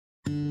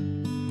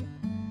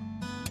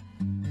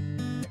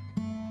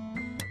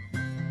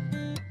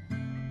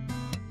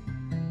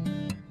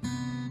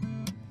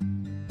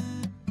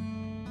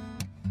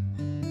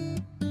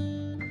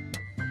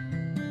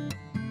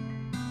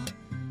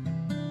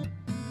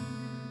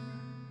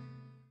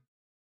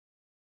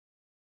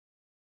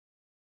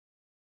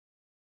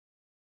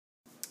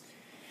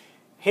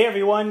Hey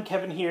everyone,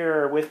 Kevin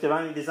here with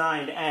Divinely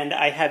Designed, and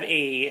I have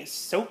a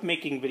soap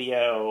making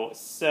video.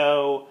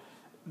 So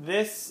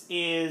this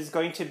is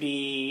going to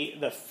be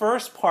the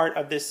first part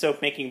of this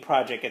soap making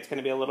project. It's going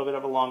to be a little bit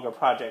of a longer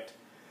project.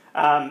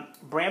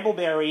 Bramble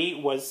Berry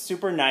was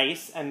super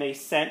nice, and they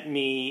sent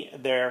me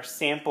their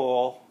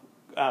sample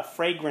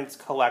fragrance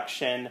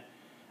collection,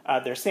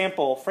 their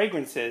sample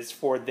fragrances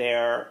for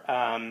their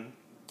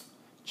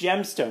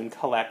Gemstone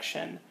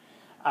collection.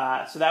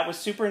 So that was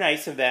super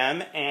nice of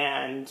them,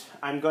 and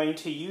I'm going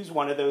to use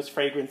one of those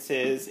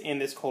fragrances in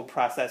this cold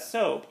process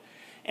soap.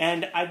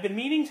 And I've been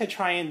meaning to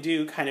try and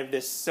do kind of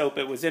this soap.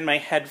 It was in my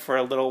head for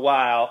a little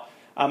while.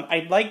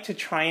 I'd like to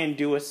try and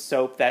do a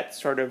soap that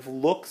sort of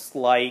looks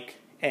like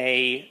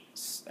a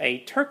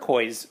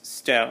turquoise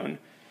stone.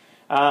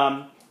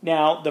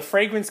 Now, the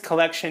fragrance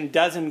collection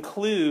does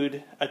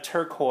include a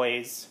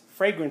turquoise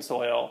fragrance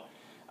oil,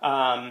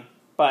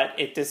 but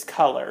it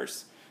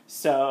discolors.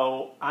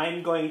 So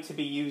I'm going to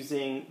be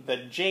using the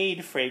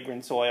Jade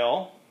fragrance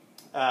oil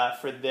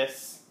for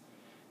this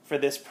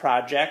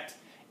project,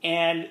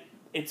 and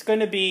it's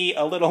going to be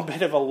a little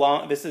bit of a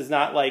long. This is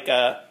not like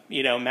a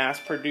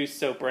mass-produced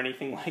soap or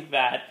anything like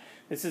that.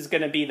 This is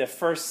going to be the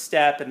first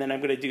step, and then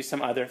I'm going to do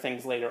some other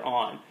things later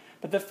on.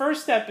 But the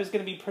first step is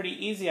going to be pretty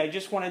easy. I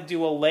just want to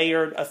do a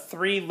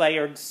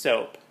 3-layered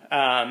soap.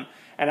 And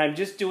I'm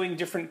just doing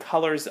different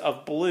colors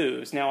of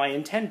blues. Now I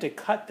intend to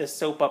cut this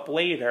soap up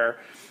later,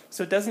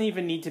 so it doesn't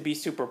even need to be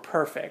super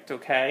perfect,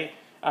 okay?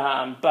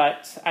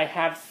 But I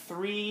have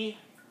 3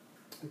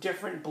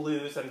 different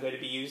blues I'm going to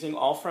be using,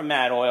 all from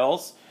Mad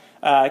Oils.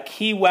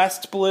 Key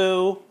West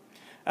Blue,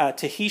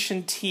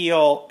 Tahitian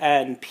Teal,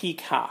 and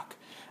Peacock.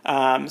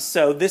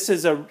 So this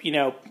is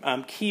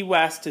Key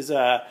West is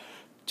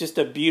just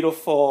a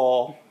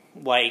beautiful,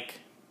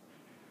 like,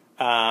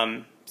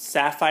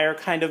 sapphire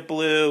kind of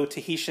blue.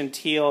 Tahitian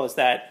Teal is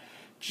that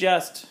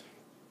just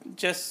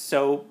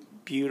so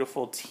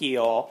beautiful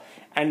teal.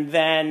 And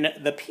then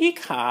the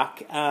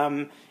Peacock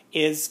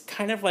is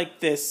kind of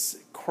like this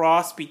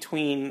cross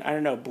between, I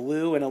don't know,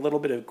 blue and a little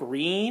bit of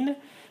green,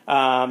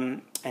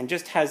 and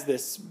just has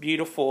this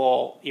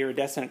beautiful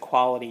iridescent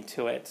quality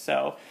to it.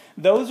 So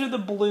those are the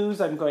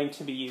blues I'm going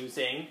to be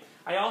using.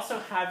 I also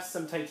have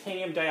some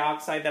titanium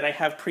dioxide that I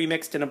have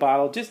pre-mixed in a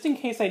bottle, just in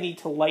case I need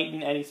to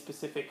lighten any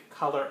specific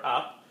color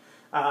up.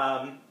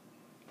 And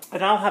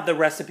I'll have the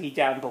recipe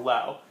down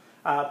below.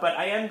 But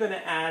I am going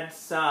to add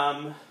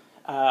some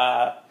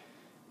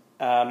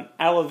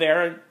aloe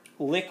vera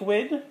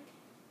liquid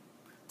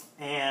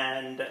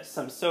and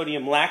some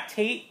sodium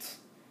lactate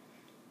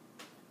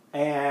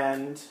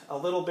and a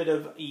little bit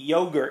of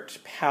yogurt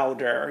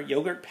powder.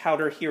 Yogurt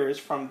powder here is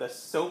from the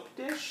soap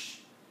dish.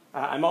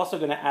 I'm also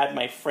going to add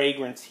my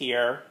fragrance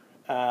here.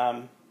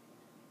 I'm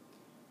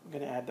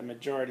going to add the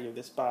majority of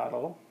this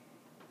bottle.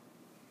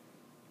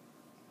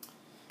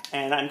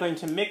 And I'm going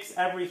to mix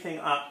everything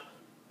up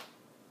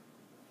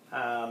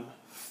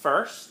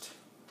first.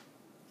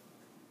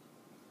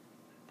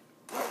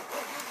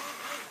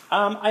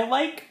 I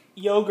like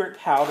yogurt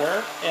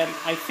powder, and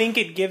I think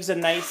it gives a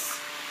nice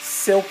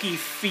silky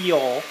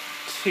feel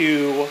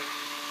to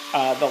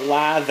the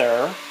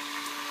lather.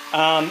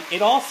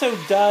 It also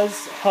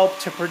does help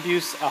to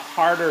produce a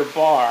harder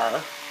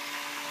bar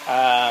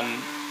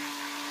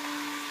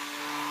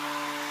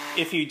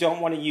if you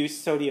don't want to use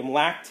sodium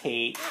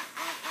lactate.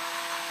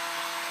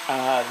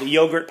 The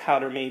yogurt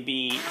powder may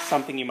be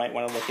something you might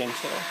want to look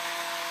into.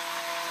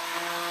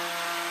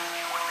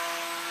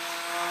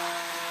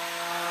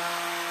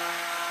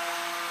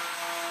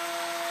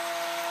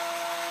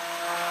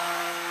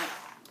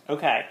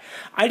 Okay,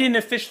 I didn't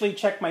officially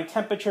check my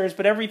temperatures,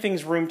 but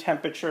everything's room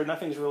temperature.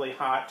 Nothing's really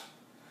hot.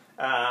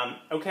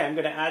 Okay, I'm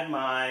going to add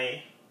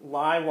my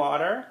lye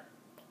water.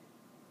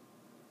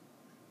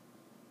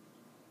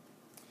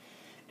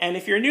 And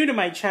if you're new to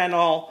my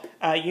channel,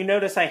 you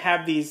notice I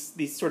have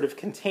these sort of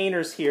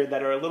containers here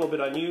that are a little bit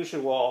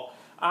unusual.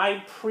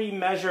 I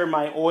pre-measure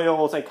my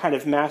oils. I kind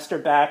of master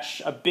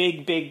batch a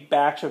big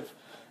batch of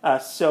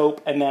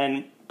soap, and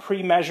then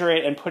pre-measure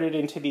it and put it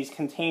into these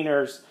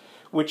containers,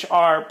 which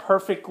are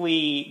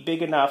perfectly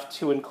big enough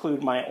to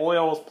include my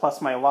oils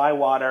plus my lye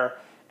water,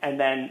 and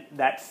then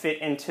that fit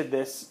into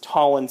this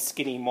tall and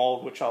skinny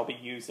mold, which I'll be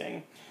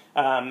using.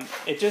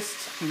 It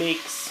just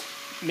makes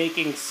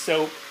making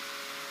soap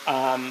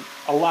a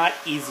lot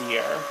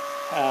easier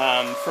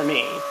for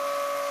me.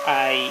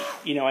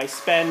 I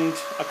spend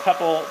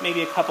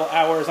maybe a couple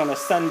hours on a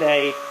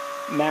Sunday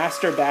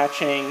master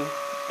batching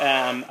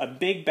a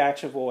big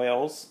batch of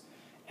oils,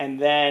 and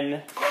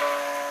then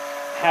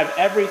have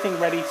everything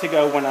ready to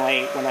go when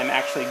I'm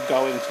actually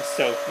going to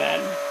soak then.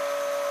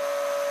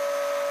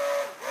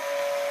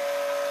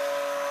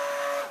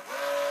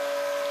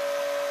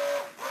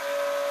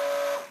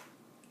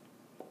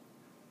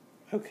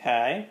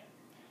 Okay.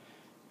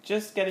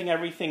 Just getting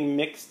everything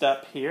mixed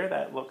up here.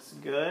 That looks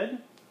good.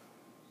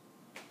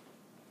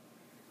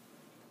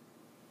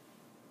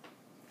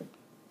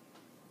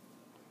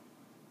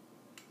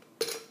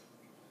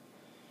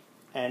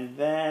 And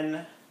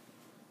then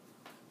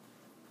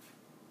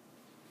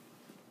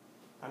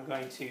I'm I'm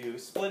going to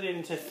split it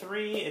into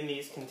 3 in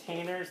these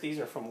containers. These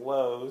are from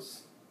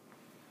Lowe's.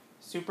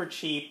 Super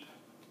cheap,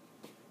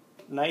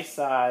 nice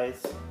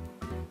size.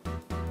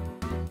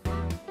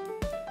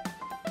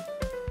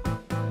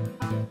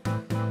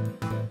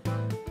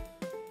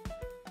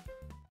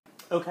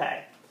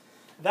 Okay,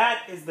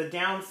 that is the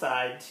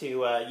downside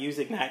to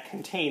using that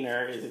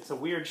container, is it's a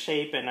weird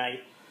shape and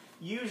I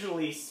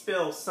usually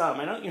spill some.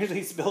 I don't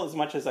usually spill as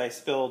much as I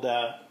spilled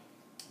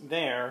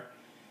there,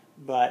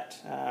 but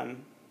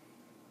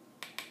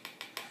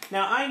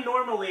now I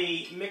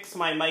normally mix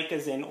my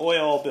micas in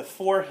oil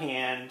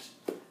beforehand,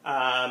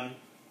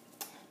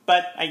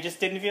 but I just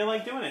didn't feel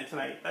like doing it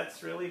tonight.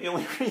 That's really the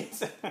only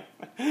reason.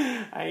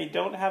 I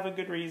don't have a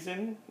good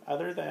reason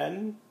other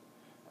than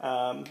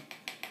I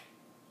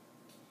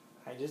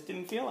just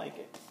didn't feel like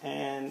it.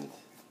 And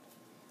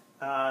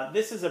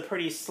this is a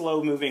pretty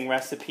slow-moving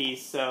recipe,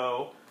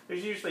 so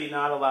there's usually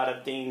not a lot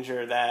of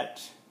danger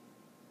that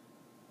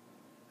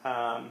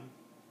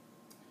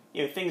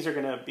you know, things are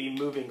going to be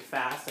moving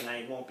fast and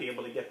I won't be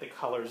able to get the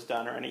colors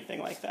done or anything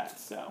like that.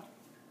 So,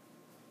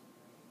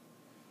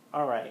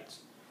 all right,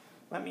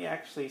 let me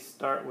actually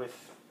start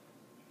with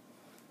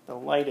the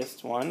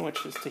lightest one,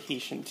 which is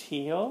Tahitian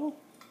Teal.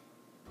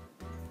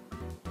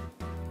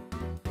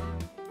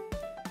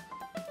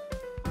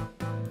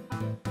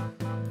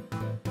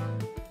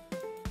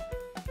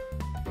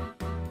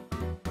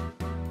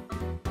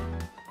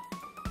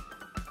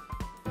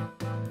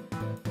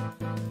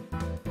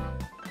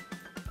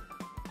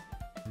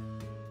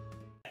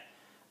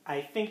 I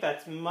think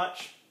that's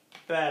much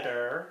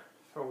better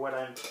for what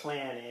I'm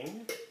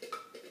planning.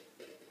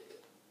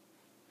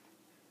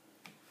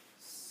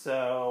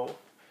 So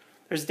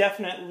there's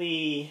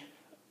definitely,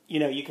 you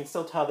know, you can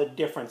still tell the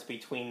difference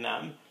between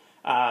them,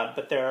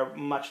 but they're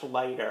much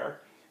lighter.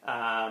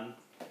 I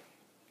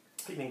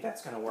think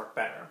that's going to work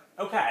better.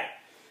 Okay,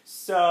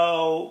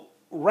 so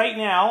right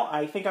now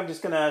I think I'm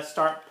just going to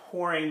start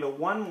pouring the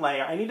one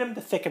layer. I need them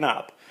to thicken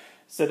up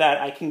so that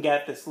I can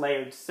get this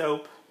layered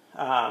soap,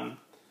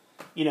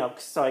 you know,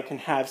 so I can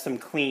have some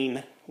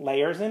clean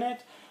layers in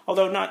it,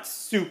 although not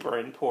super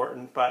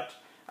important. But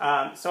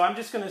so I'm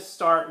just going to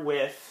start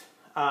with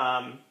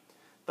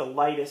the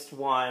lightest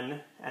one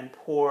and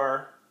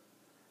pour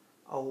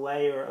a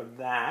layer of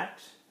that.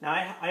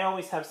 Now I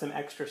always have some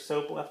extra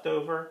soap left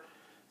over,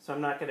 so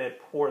I'm not going to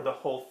pour the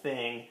whole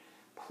thing.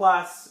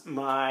 Plus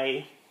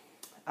my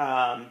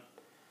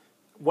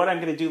what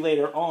I'm going to do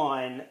later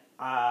on,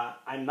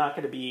 I'm not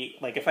going to be,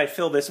 like, if I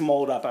fill this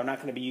mold up, I'm not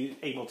going to be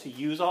able to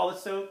use all the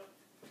soap.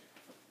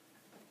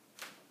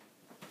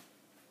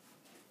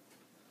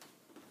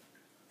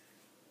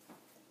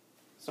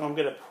 So I'm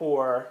going to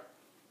pour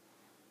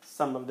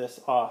some of this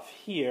off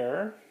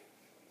here.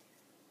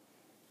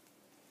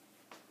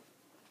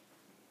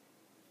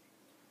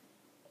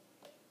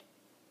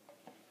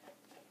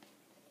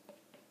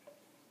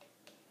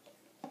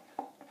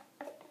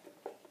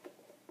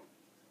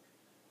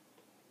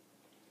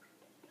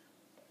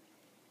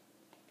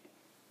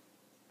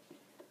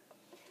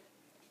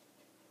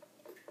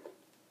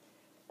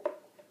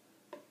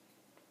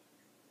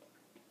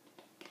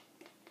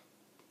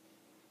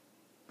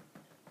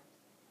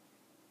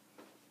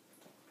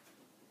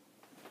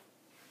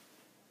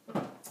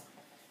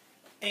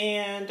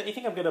 And I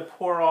think I'm going to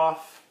pour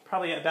off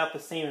probably about the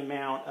same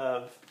amount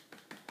of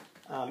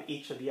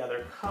each of the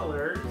other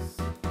colors.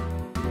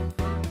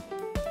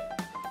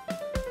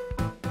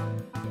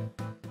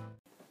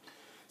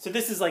 So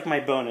this is like my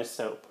bonus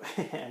soap.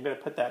 I'm going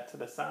to put that to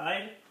the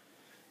side.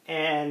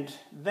 And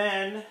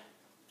then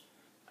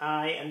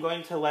I am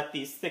going to let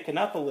these thicken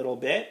up a little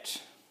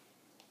bit,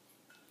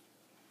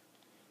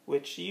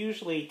 which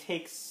usually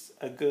takes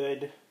a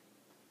good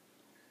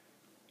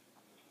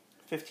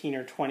 15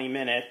 or 20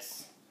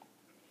 minutes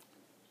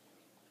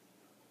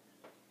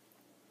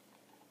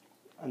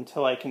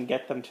until I can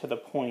get them to the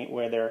point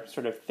where they're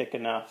sort of thick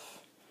enough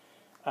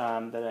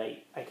that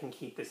I can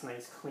keep this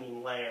nice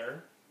clean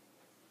layer.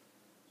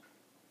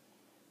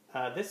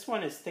 This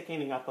one is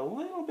thickening up a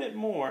little bit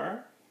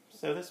more,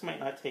 so this might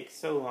not take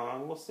so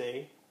long, we'll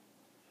see.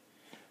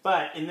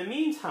 But in the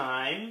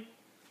meantime,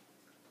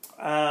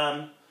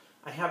 I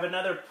have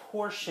another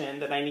portion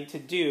that I need to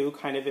do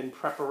kind of in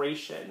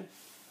preparation.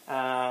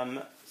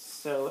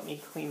 So let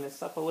me clean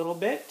this up a little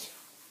bit.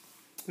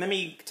 Let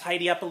me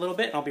tidy up a little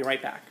bit and I'll be right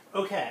back.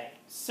 Okay,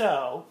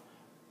 so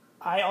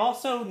I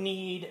also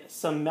need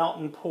some melt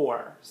and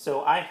pour.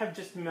 So I have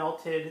just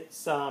melted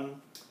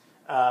some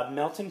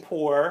melt and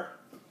pour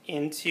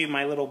into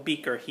my little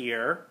beaker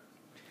here.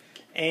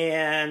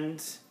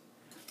 And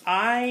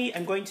I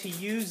am going to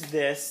use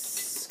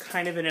this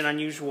kind of in an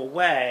unusual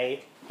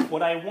way.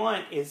 What I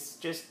want is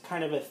just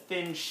kind of a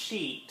thin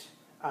sheet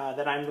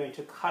that I'm going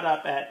to cut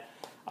up at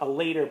a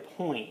later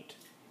point.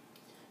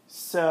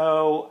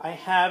 So I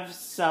have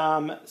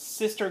some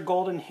Sister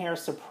Golden Hair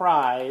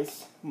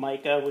Surprise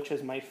mica, which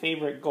is my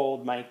favorite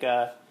gold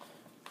mica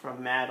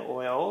from Mad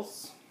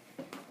Oils.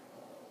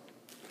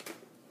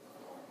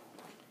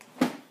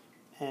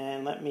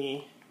 And let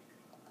me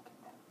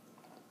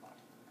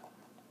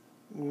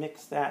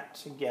mix that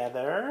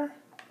together.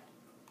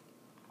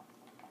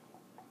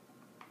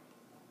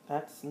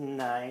 That's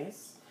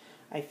nice.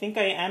 I think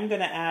I am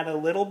going to add a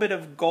little bit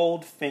of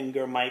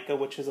Goldfinger mica,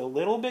 which is a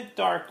little bit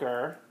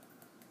darker.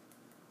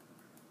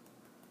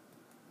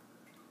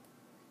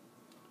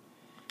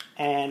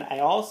 And I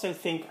also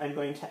think I'm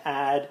going to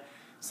add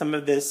some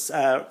of this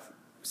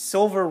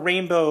silver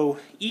rainbow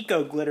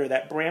eco glitter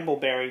that Bramble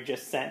Berry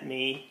just sent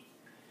me,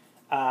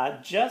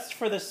 just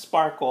for the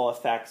sparkle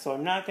effect. So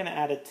I'm not going to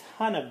add a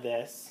ton of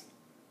this.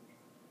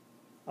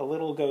 A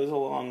little goes a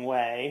long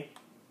way.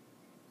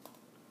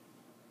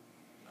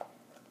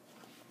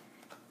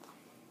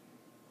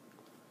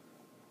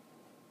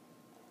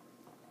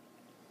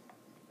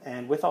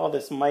 And with all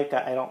this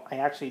mica, I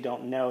actually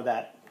don't know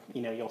that,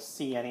 you know, you'll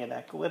see any of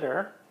that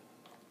glitter.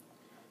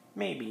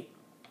 Maybe.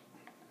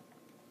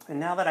 And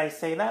now that I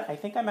say that, I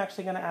think I'm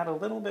actually going to add a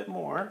little bit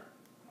more.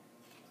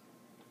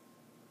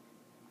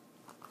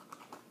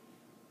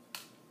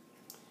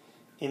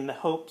 In the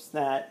hopes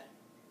that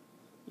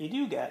you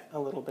do get a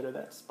little bit of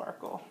that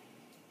sparkle.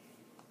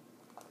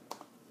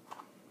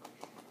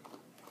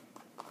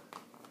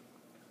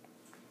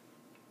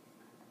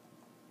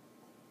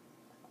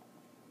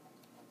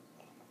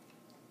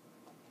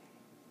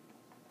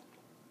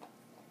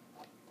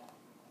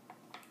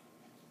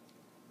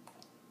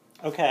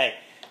 Okay,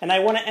 and I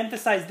want to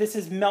emphasize this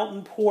is melt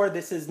and pour.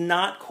 This is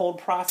not cold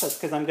process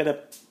because I'm going to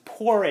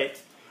pour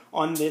it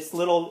on this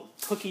little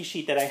cookie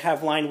sheet that I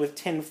have lined with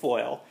tin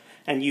foil.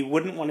 And you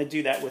wouldn't want to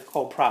do that with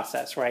cold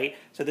process, right?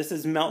 So this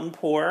is melt and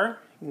pour.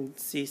 You can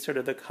see sort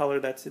of the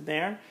color that's in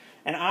there.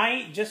 And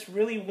I just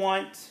really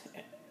want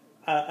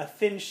a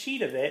thin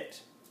sheet of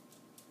it.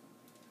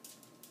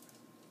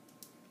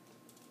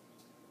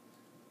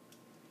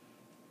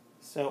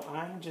 So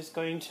I'm just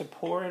going to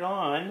pour it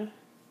on.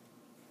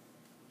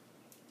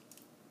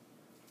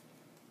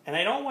 And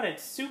I don't want it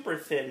super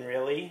thin,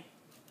 really.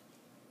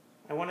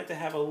 I want it to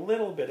have a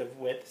little bit of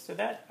width, so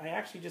that I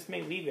actually just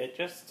may leave it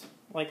just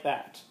like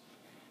that.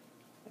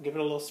 I'll give it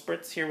a little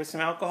spritz here with some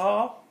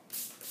alcohol,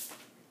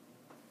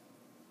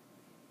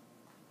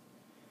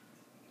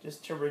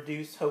 just to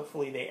reduce,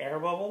 hopefully, the air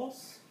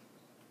bubbles.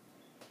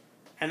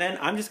 And then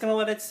I'm just going to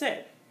let it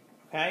sit.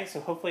 Okay, so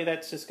hopefully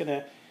that's just going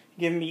to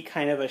give me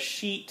kind of a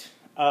sheet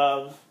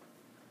of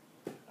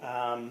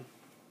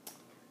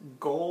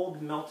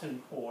gold melt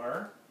and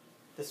pour.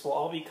 This will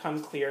all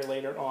become clear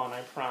later on,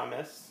 I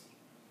promise.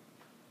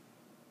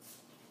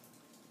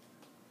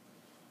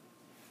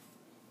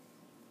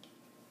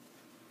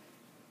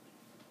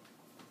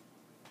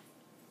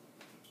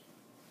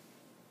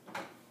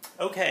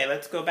 Okay,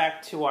 let's go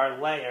back to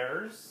our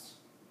layers.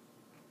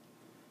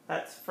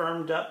 That's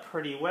firmed up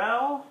pretty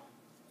well.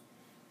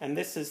 And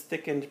this is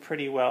thickened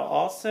pretty well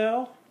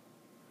also.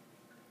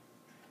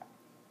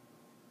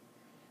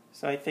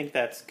 So I think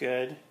that's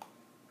good.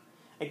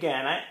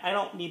 Again, I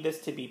don't need this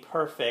to be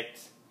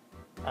perfect.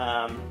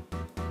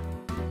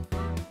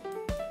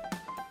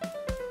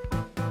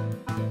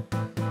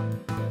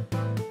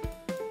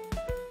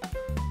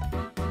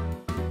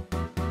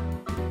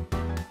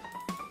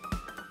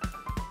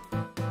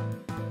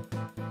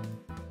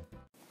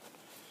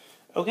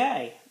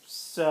 Okay,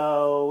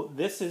 so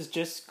this is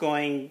just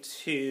going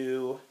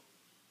to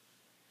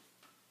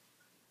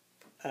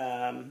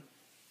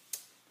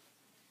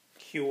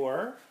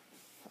cure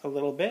a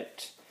little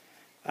bit.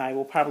 I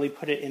will probably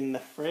put it in the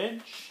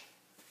fridge,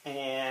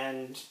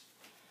 and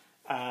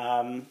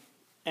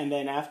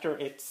then after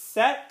it's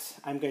set,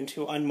 I'm going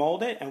to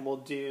unmold it, and we'll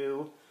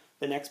do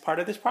the next part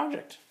of this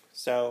project.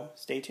 So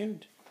stay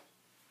tuned.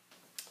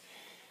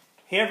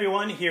 Hey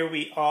everyone, here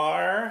we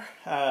are.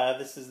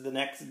 This is the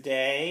next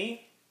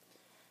day.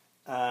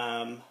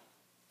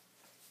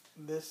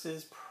 This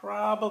is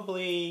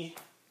probably,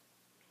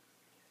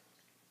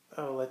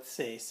 let's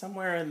see,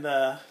 somewhere in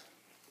the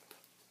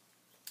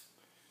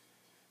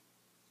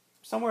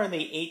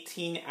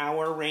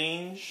 18-hour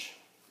range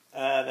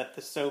that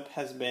the soap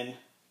has been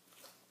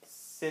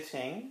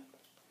sitting.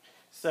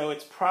 So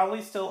it's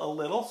probably still a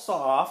little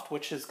soft,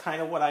 which is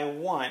kind of what I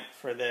want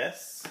for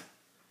this.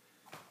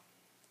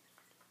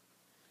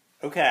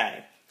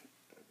 Okay,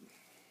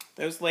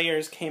 those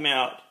layers came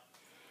out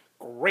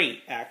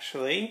great,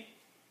 actually.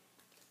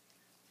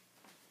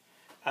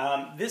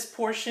 This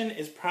portion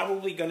is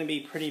probably going to be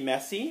pretty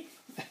messy.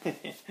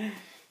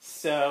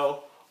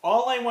 So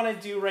all I want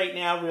to do right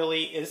now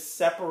really is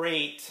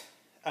separate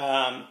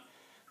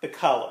the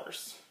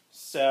colors.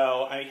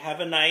 So I have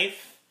a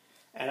knife,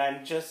 and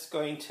I'm just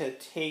going to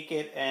take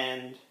it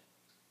and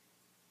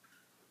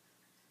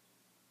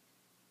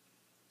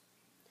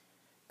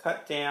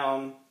cut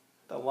down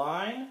the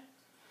line.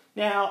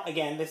 Now,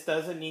 again, this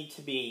doesn't need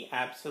to be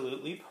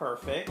absolutely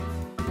perfect.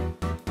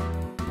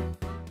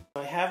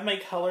 I have my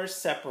colors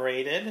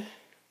separated,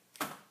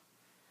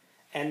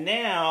 and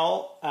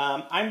now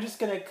I'm just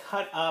going to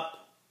cut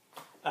up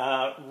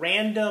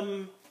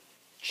random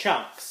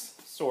chunks,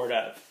 sort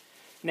of.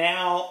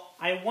 Now,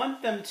 I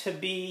want them to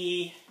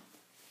be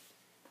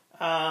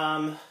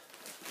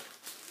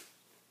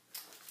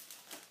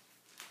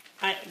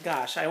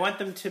gosh, I want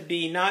them to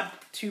be not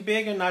too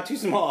big and not too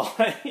small.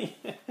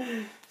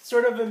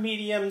 Sort of a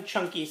medium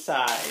chunky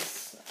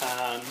size.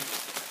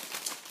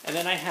 And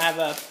then I have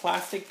a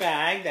plastic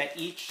bag that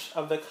each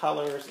of the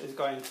colors is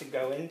going to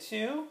go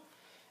into.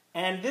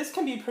 And this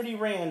can be pretty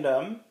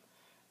random.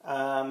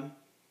 I'm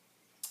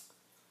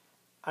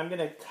going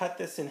to cut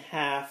this in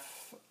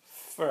half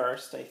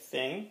first, I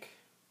think.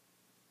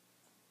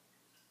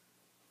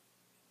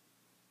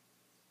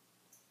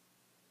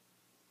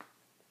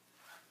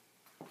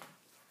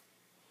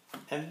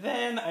 And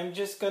then I'm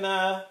just going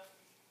to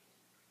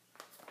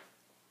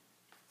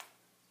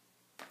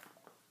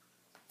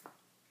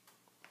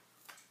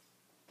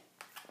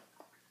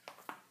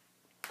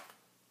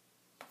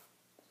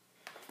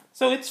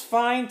so it's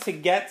fine to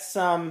get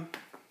some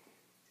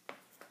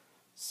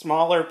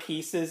smaller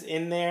pieces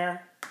in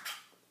there.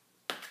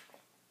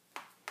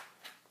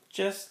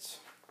 Just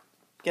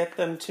get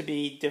them to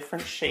be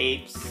different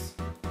shapes.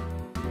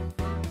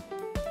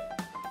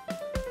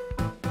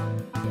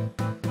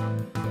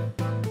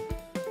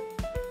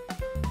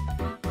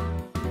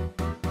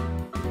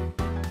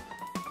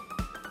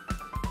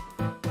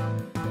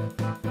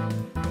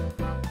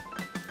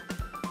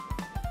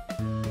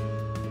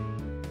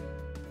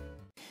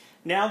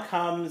 Now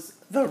comes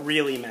the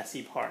really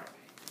messy part.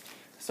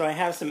 So I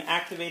have some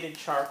activated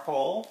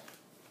charcoal.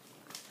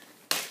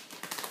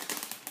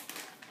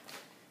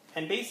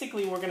 And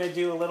basically we're going to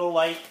do a little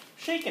like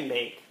shake and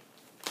bake.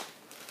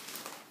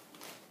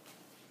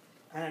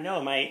 I don't know,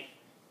 am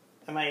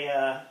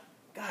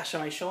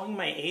I showing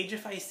my age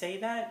if I say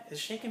that? Is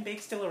shake and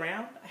bake still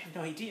around? I have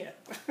no idea.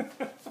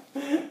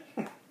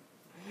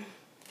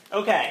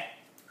 Okay,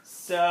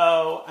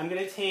 so I'm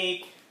going to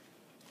take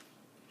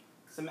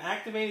some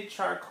activated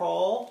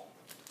charcoal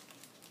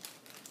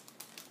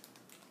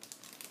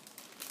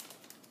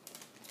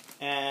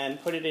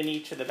and put it in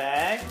each of the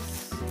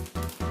bags.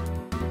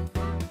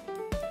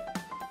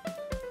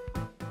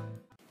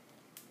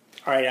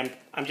 All right,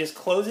 I'm just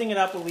closing it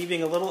up,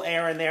 leaving a little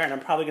air in there, and I'm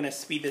probably going to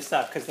speed this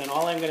up because then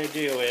all I'm going to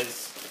do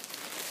is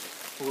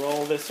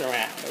roll this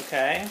around,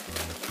 okay?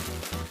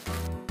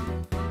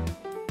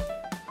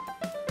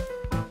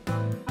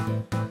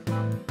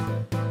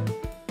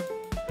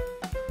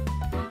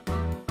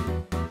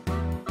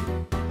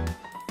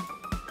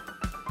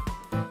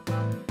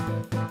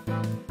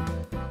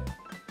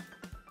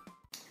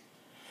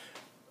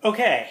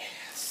 Okay,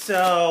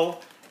 so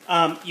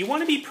you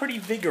want to be pretty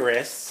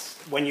vigorous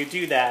when you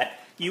do that.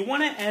 You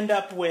want to end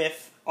up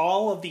with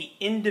all of the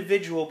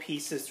individual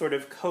pieces sort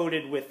of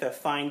coated with the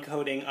fine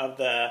coating of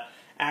the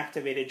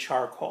activated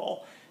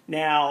charcoal.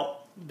 Now,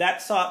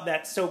 that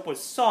soap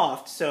was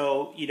soft,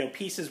 so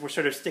pieces were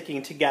sort of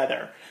sticking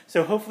together.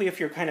 So hopefully if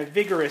you're kind of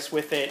vigorous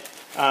with it,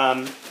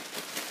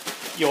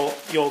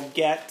 you'll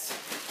get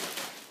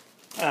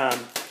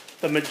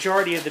the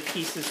majority of the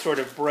pieces sort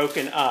of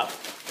broken up.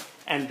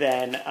 And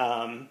then,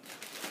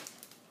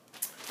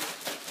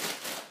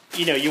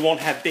 you won't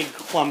have big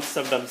clumps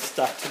of them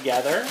stuck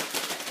together.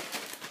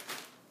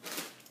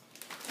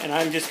 And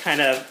I'm just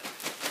kind of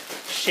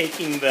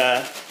shaking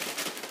the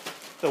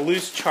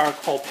loose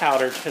charcoal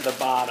powder to the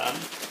bottom.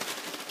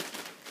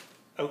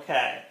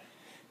 Okay.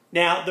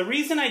 Now, the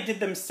reason I did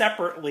them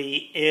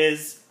separately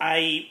is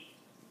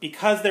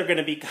because they're going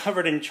to be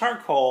covered in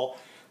charcoal,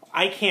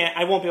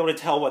 I won't be able to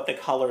tell what the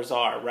colors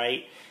are,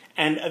 right?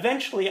 And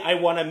eventually I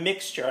want a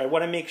mixture. I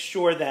want to make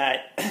sure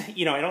that, I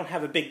don't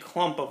have a big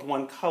clump of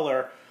one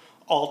color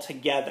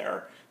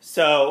altogether.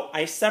 So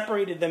I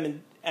separated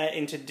them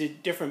into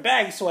different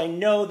bags so I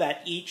know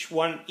that each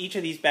of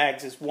these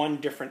bags is one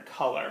different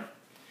color.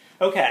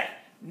 Okay,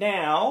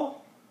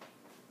 now,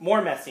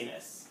 more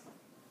messiness.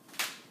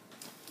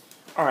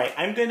 All right,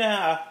 I'm going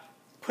to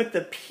put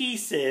the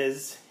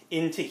pieces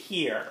into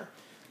here.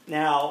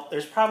 Now,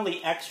 there's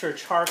probably extra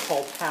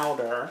charcoal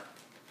powder,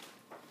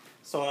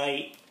 so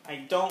I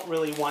don't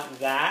really want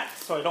that,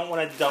 so I don't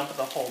want to dump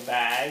the whole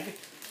bag.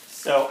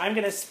 So I'm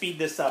going to speed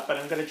this up, but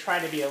I'm going to try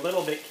to be a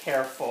little bit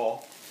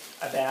careful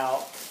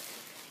about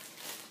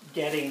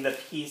getting the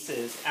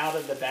pieces out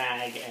of the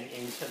bag and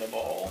into the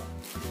bowl.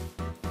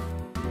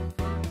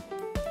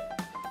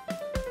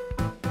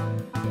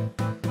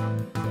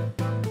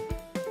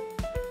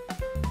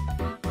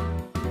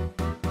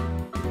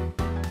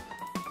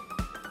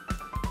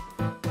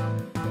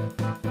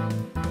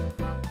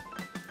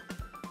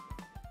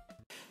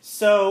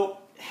 So,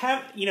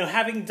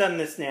 having done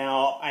this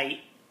now, I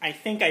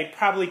think I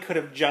probably could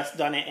have just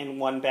done it in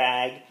one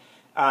bag.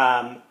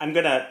 I'm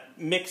going to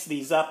mix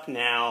these up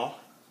now,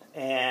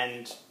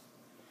 and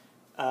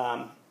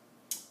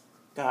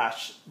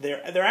gosh,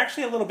 they're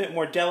actually a little bit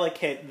more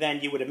delicate than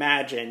you would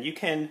imagine. You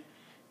can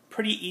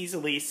pretty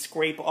easily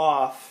scrape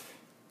off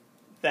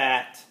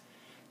that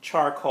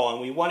charcoal, and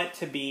we want it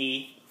to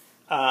be,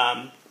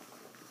 all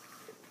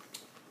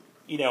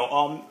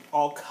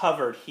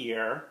covered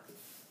here.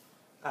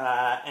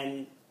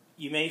 And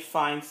you may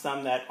find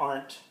some that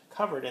aren't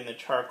covered in the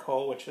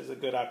charcoal, which is a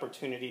good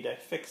opportunity to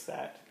fix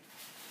that.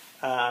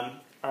 All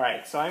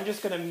right, so I'm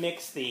just going to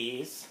mix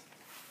these.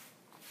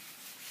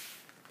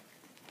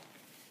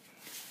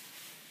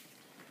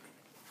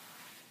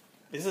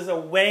 This is a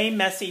way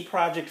messy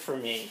project for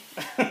me.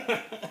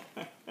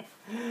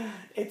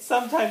 It's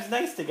sometimes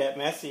nice to get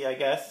messy, I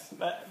guess,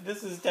 but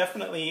this is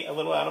definitely a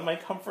little out of my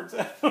comfort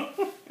zone.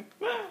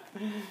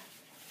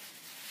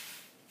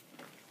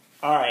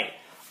 All right,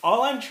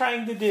 all I'm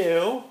trying to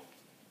do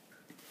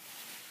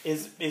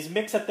is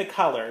mix up the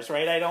colors,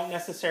 right? I don't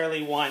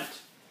necessarily want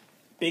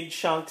big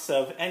chunks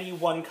of any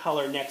one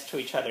color next to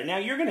each other. Now,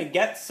 you're going to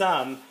get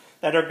some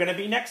that are going to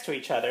be next to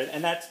each other,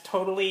 and that's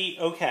totally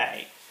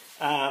okay.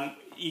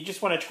 You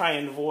just want to try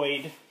and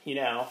avoid, you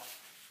know,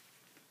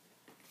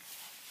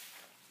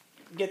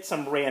 get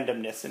some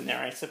randomness in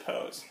there, I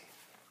suppose.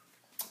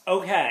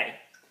 Okay,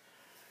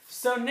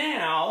 so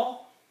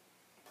now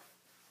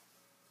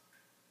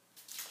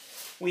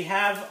we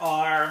have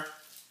our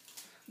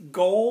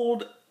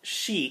gold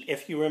sheet.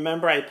 If you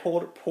remember, I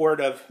poured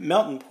of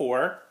Melt and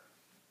Pour,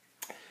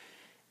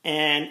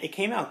 and it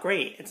came out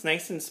great. It's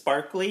nice and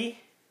sparkly.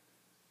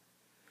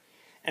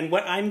 And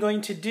what I'm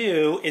going to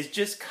do is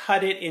just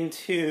cut it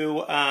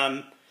into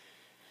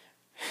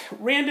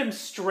random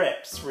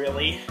strips,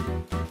 really.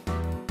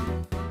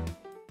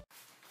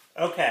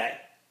 Okay,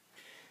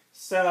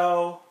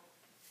 so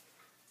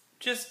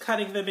just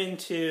cutting them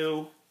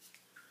into,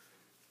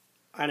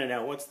 I don't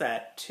know, what's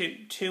that,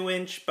 2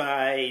 inch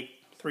by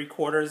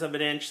 3/4 of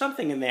an inch,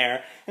 something in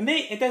there. And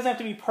it doesn't have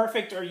to be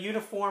perfect or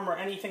uniform or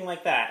anything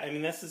like that. I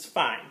mean, this is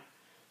fine,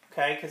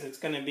 okay, because it's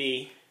going to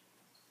be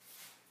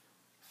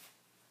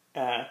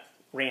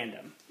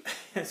random.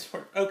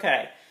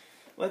 Okay,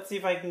 let's see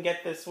if I can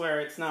get this where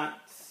it's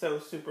not so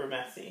super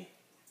messy.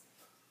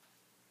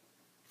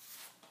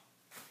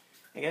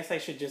 I guess I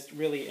should just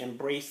really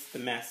embrace the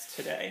mess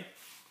today.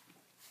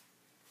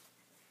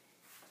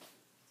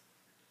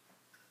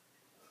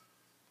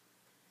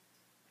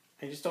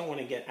 I just don't want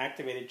to get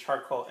activated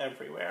charcoal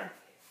everywhere.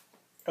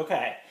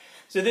 Okay,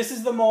 so this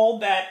is the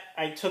mold that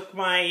I took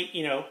my,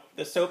 you know,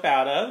 the soap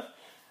out of.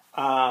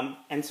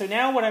 And so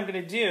now what I'm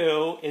going to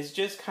do is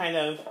just kind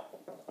of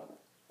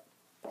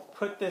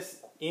put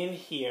this in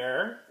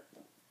here.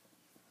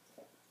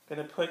 I'm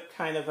going to put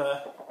kind of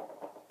a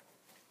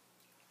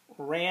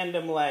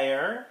random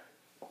layer.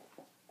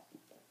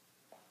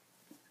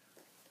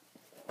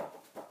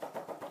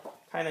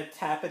 Kind of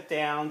tap it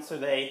down so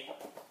they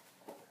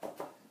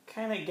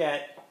kind of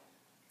get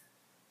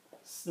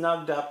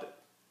snugged up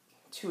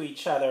to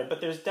each other,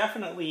 but there's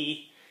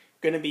definitely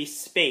going to be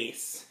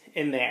space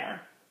in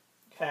there.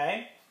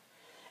 Okay,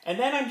 and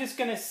then I'm just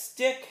going to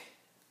stick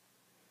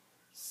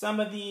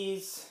some of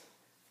these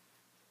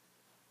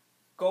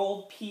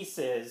gold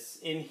pieces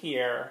in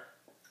here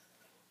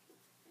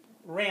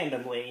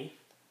randomly.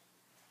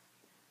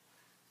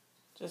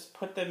 Just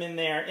put them in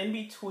there in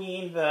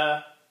between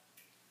the,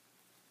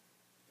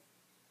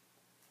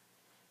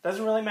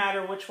 doesn't really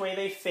matter which way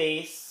they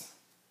face.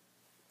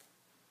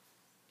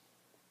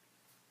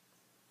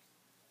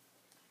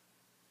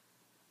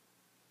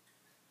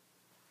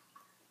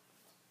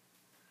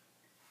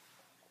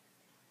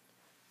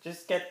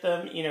 Just get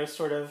them, you know,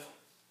 sort of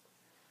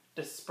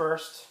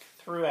dispersed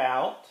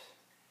throughout.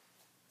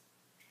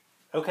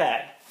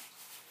 Okay,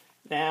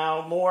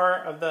 now more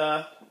of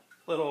the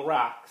little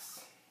rocks.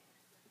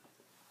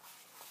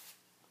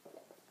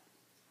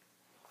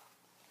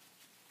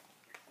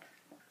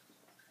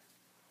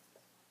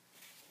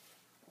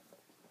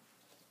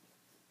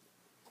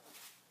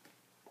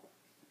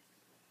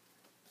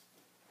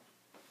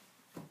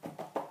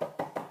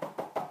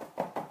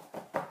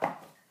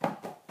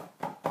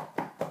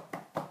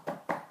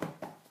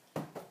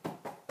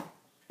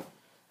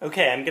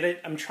 Okay,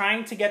 I'm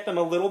trying to get them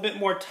a little bit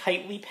more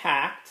tightly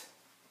packed.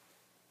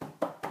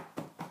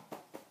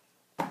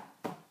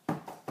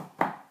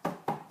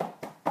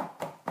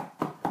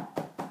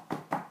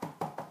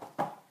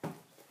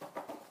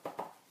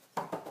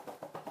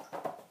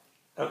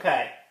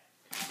 Okay,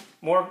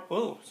 more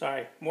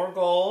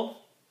gold.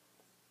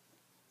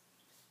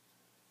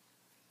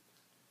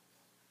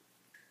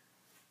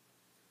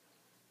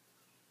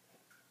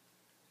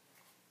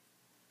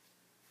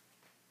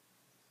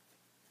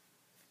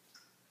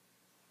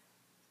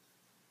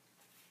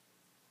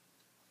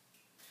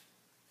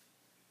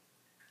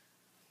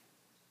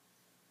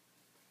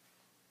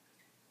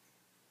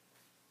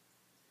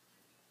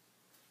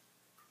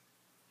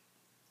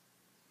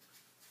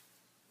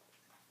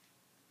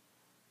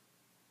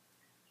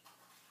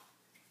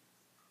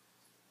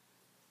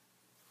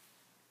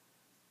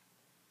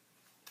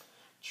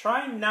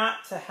 Try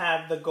not to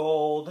have the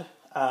gold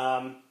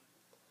up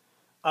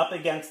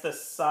against the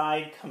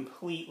side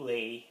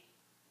completely.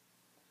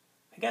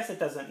 I guess it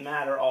doesn't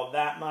matter all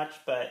that much,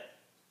 but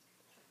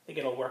I think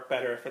it'll work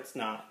better if it's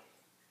not.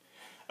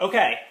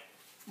 Okay,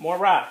 more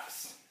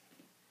rocks.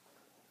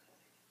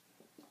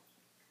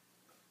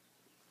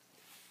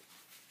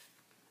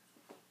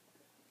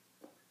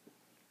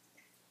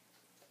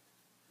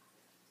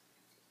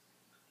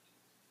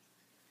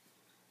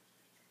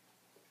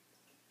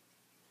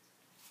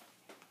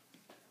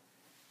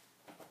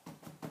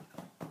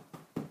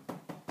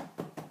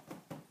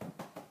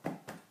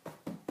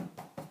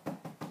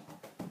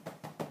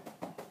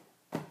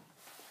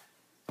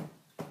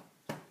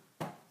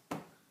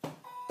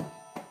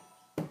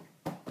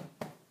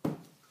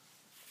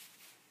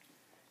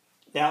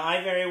 Now,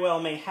 I very well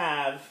may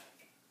have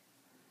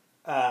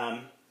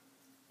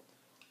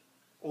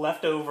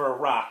leftover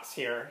rocks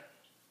here,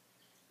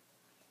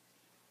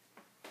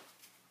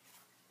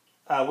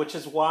 which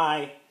is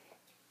why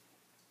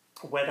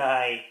when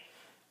I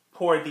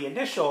poured the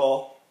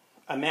initial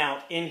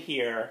amount in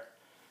here,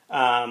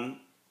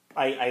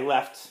 I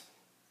left,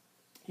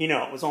 you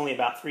know, it was only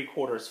about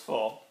 3/4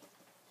 full.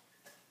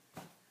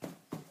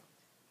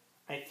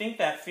 I think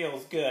that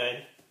feels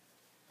good.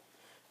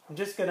 I'm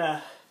just going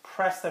to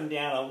press them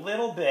down a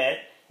little bit,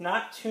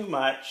 not too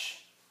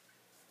much,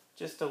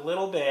 just a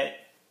little bit,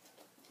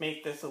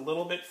 make this a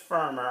little bit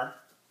firmer.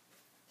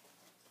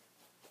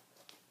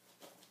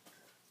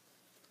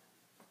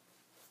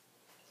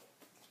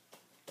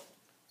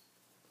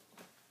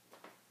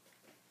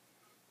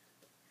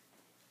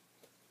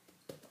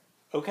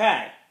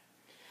 Okay,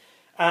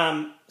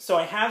 so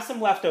I have some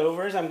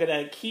leftovers. I'm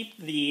going to keep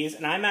these,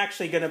 and I'm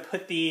actually going to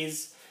put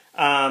these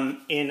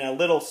in a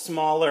little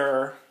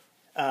smaller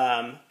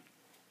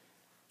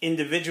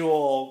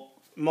individual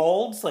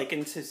molds, like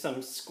into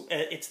some,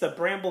 it's the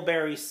Bramble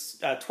Berry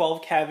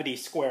 12 cavity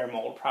square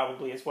mold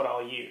probably is what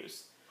I'll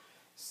use.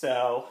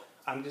 So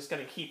I'm just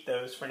going to keep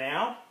those for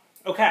now.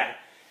 Okay,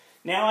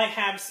 now I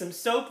have some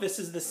soap. This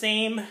is the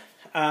same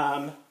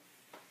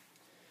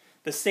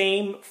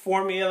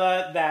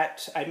formula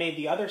that I made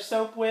the other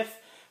soap with.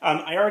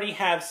 I already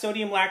have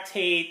sodium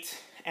lactate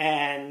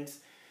and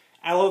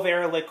aloe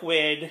vera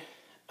liquid,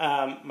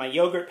 my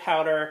yogurt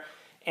powder,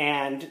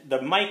 and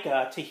the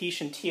Mica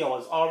Tahitian Teal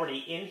is already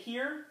in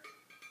here.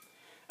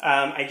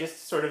 I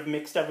just sort of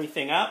mixed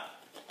everything up.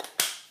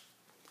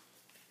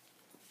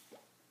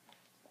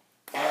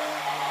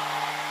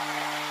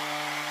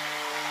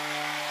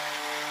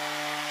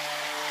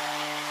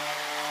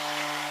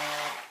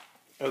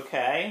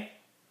 Okay.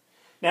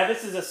 Now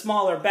this is a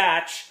smaller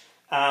batch.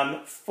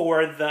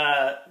 For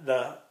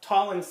the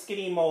tall and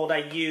skinny mold, I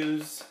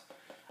use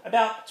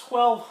about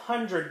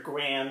 1,200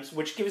 grams,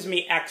 which gives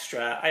me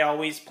extra. I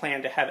always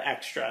plan to have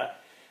extra.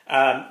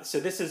 So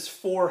this is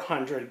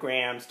 400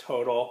 grams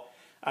total.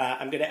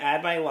 I'm going to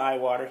add my lye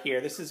water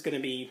here. This is going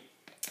to be,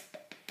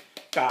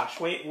 gosh,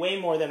 way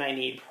more than I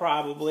need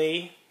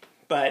probably.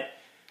 But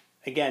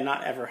again,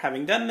 not ever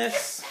having done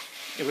this,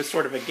 it was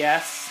sort of a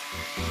guess.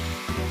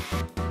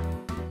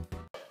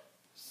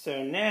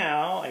 So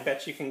now, I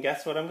bet you can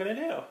guess what I'm going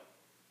to do.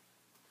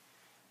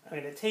 I'm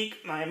going to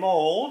take my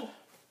mold,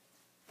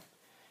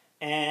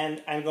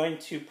 and I'm going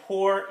to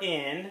pour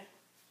in.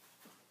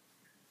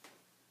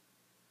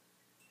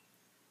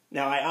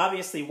 Now, I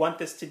obviously want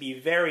this to be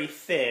very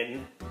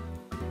thin.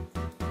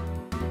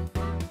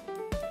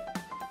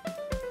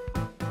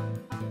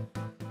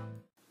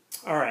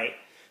 All right,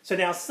 so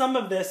now some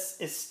of this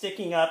is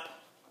sticking up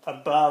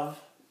above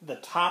the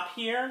top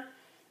here,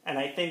 and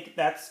I think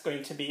that's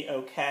going to be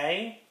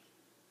okay.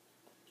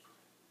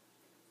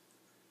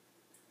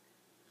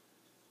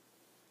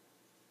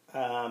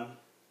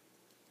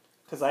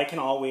 Because I can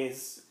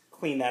always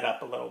clean that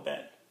up a little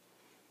bit.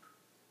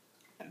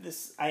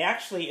 This, I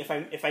actually, if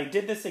I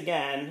did this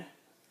again,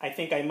 I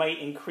think I might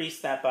increase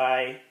that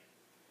by,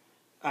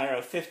 I don't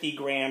know, 50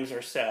 grams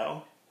or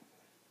so.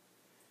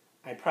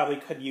 I probably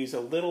could use a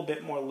little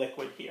bit more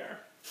liquid here,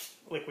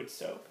 liquid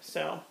soap.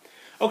 So,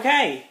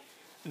 okay,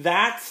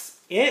 that's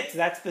it.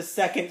 That's the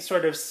second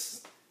sort of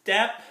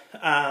step.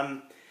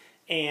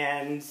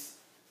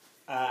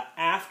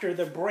 After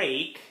the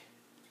break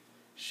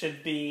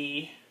should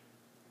be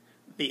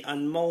the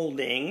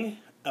unmolding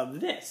of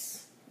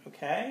this,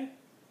 okay?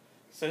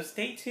 So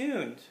stay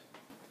tuned.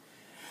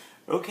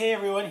 Okay,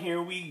 everyone,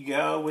 here we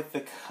go with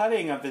the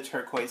cutting of the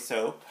turquoise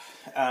soap.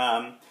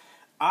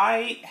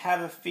 I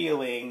have a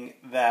feeling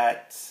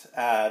that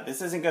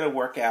this isn't going to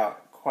work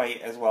out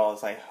quite as well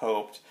as I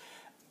hoped.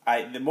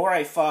 The more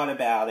I thought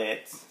about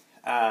it,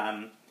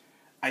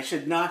 I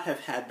should not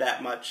have had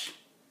that much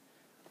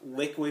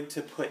liquid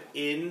to put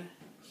in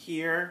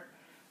here.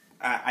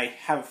 I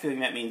have a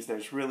feeling that means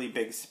there's really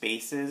big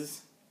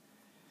spaces.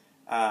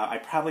 I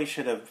probably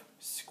should have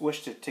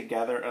squished it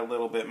together a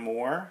little bit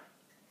more.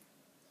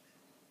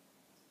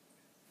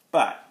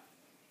 But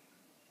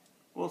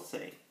we'll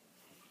see.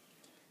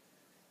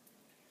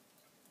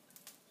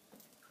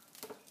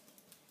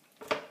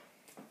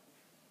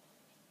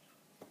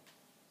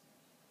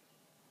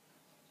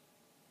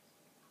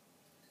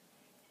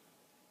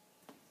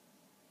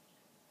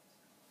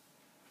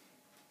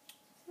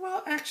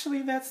 Well,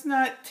 actually, that's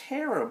not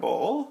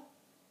terrible.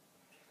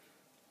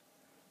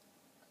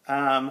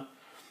 I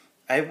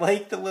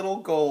like the little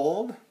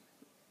gold.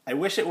 I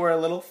wish it were a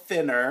little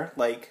thinner,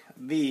 like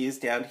these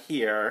down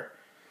here.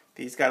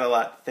 These got a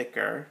lot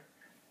thicker.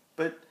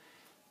 But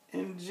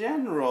in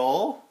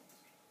general,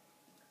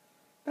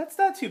 that's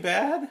not too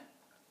bad.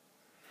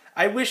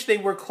 I wish they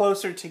were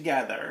closer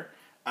together.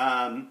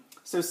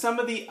 So some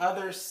of the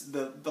others,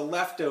 the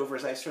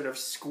leftovers, I sort of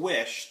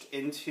squished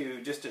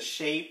into just a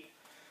shape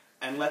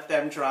and let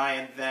them dry,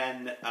 and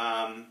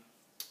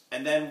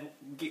then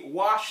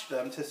wash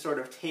them to sort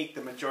of take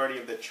the majority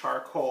of the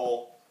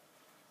charcoal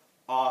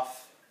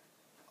off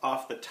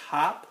the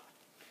top.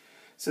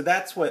 So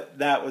that's what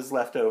that was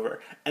left over.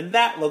 And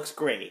that looks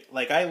great.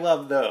 Like, I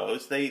love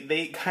those.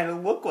 They kind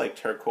of look like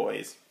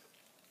turquoise.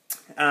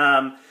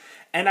 And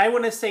I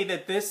want to say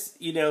that this,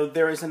 you know,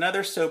 there is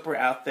another soaper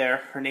out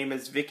there. Her name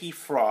is Vicky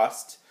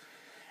Frost.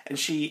 And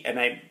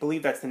I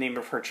believe that's the name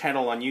of her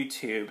channel on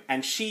YouTube.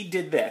 And she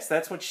did this.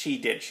 That's what she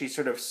did. She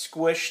sort of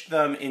squished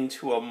them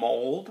into a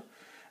mold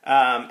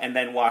and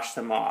then washed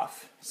them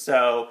off.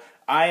 So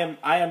I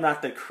am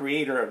not the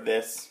creator of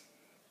this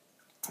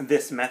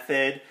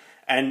method.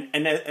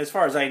 And as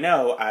far as I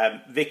know,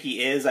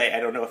 Vicky is. I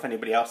don't know if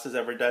anybody else has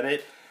ever done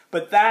it.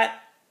 But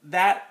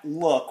that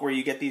look where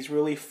you get these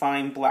really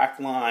fine black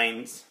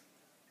lines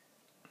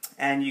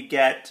and you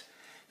get,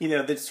 you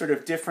know, the sort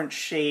of different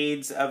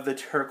shades of the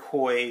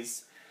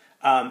turquoise,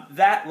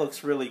 that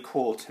looks really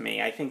cool to me.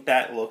 I think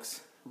that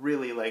looks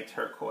really like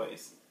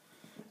turquoise.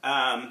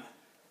 And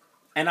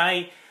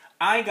I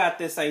got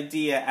this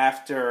idea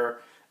after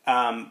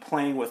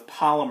playing with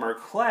polymer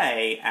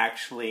clay,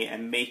 actually,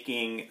 and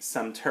making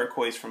some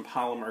turquoise from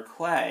polymer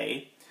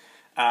clay.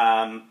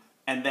 And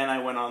then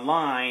I went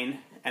online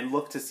and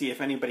looked to see if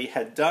anybody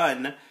had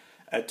done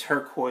a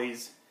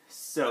turquoise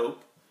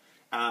soap.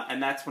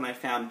 And that's when I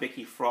found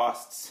Vicky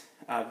Frost's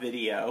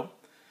video.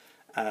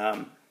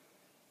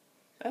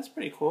 That's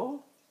pretty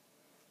cool.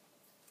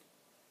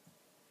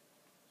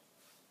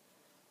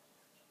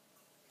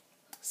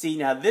 See,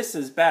 now this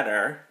is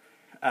better,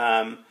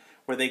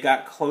 where they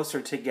got closer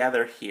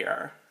together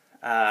here.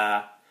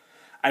 I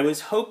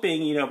was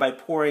hoping, you know, by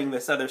pouring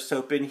this other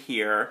soap in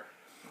here,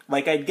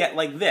 like I'd get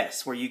like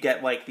this, where you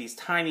get like these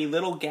tiny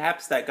little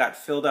gaps that got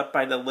filled up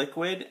by the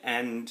liquid,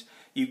 and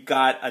you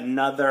got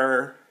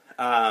another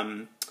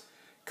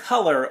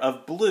color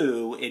of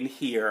blue in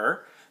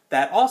here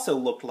that also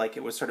looked like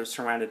it was sort of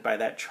surrounded by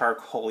that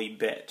charcoaly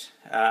bit.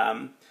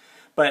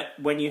 But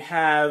when you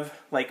have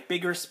like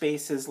bigger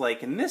spaces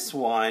like in this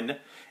one,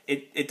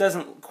 it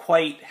doesn't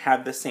quite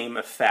have the same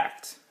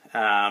effect.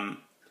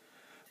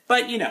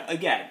 But, you know,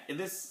 again,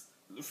 this,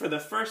 for the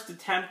first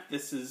attempt,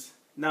 this is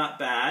not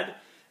bad.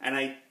 And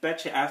I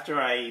bet you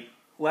after I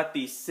let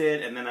these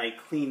sit and then I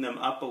clean them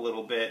up a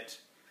little bit,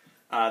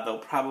 they'll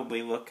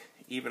probably look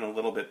even a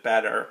little bit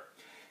better.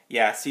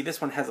 Yeah, see,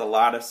 this one has a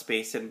lot of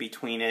space in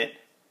between it.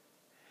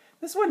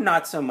 This one,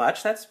 not so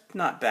much. That's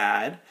not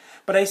bad.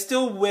 But I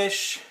still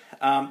wish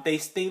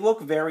they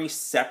look very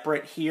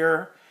separate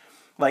here.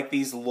 Like,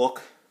 these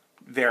look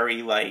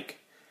very, like,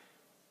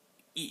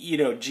 you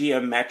know,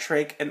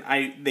 geometric. And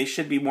they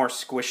should be more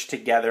squished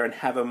together and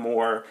have a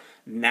more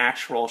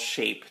natural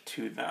shape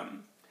to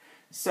them.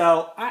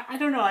 So, I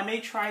don't know. I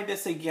may try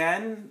this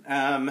again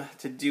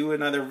to do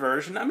another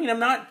version. I mean, I'm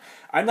not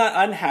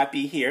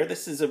unhappy here.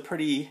 This is a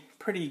pretty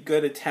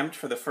good attempt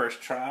for the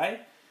first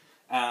try.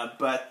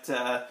 But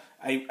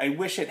I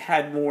wish it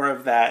had more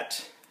of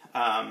that,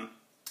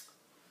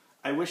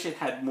 I wish it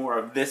had more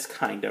of this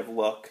kind of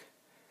look,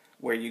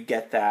 where you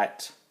get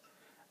that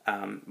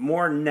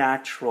more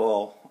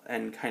natural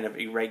and kind of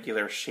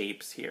irregular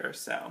shapes here,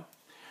 so.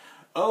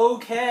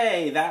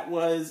 Okay, that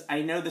was,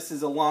 I know this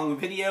is a long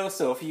video,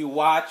 so if you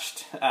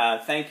watched,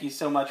 thank you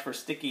so much for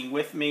sticking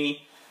with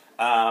me.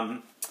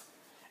 Yeah,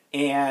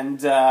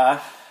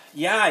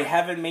 I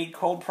haven't made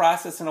cold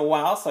process in a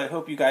while, so I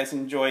hope you guys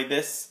enjoy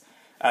this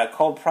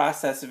cold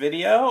process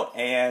video.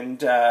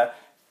 And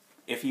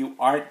if you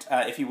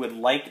would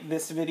like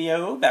this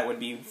video, that would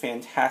be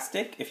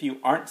fantastic. If you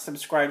aren't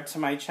subscribed to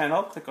my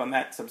channel, click on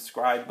that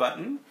subscribe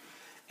button.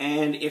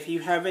 And if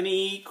you have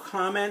any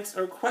comments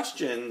or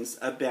questions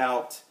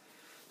about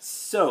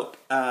soap,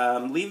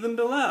 leave them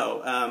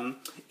below.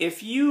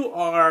 If you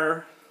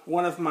are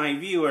one of my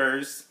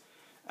viewers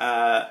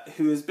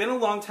who has been a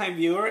long-time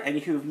viewer and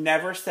who've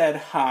never said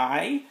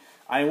hi,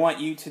 I want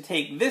you to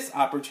take this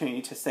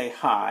opportunity to say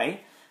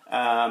hi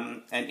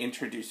and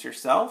introduce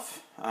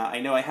yourself. I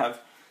know I have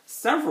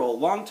several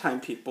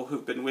long-time people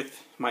who've been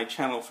with my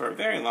channel for a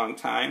very long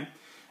time,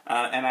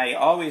 and I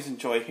always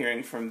enjoy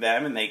hearing from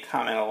them, and they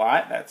comment a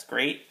lot. That's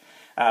great.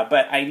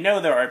 But I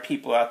know there are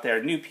people out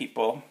there, new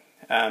people,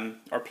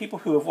 or people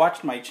who have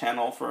watched my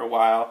channel for a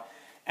while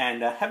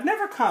and have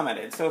never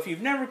commented. So if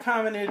you've never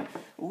commented,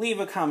 leave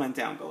a comment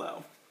down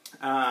below.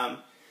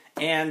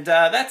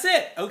 That's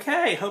it.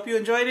 Okay, hope you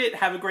enjoyed it.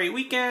 Have a great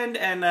weekend,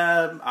 and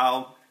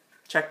I'll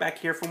check back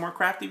here for more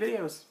crafty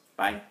videos.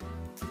 Bye.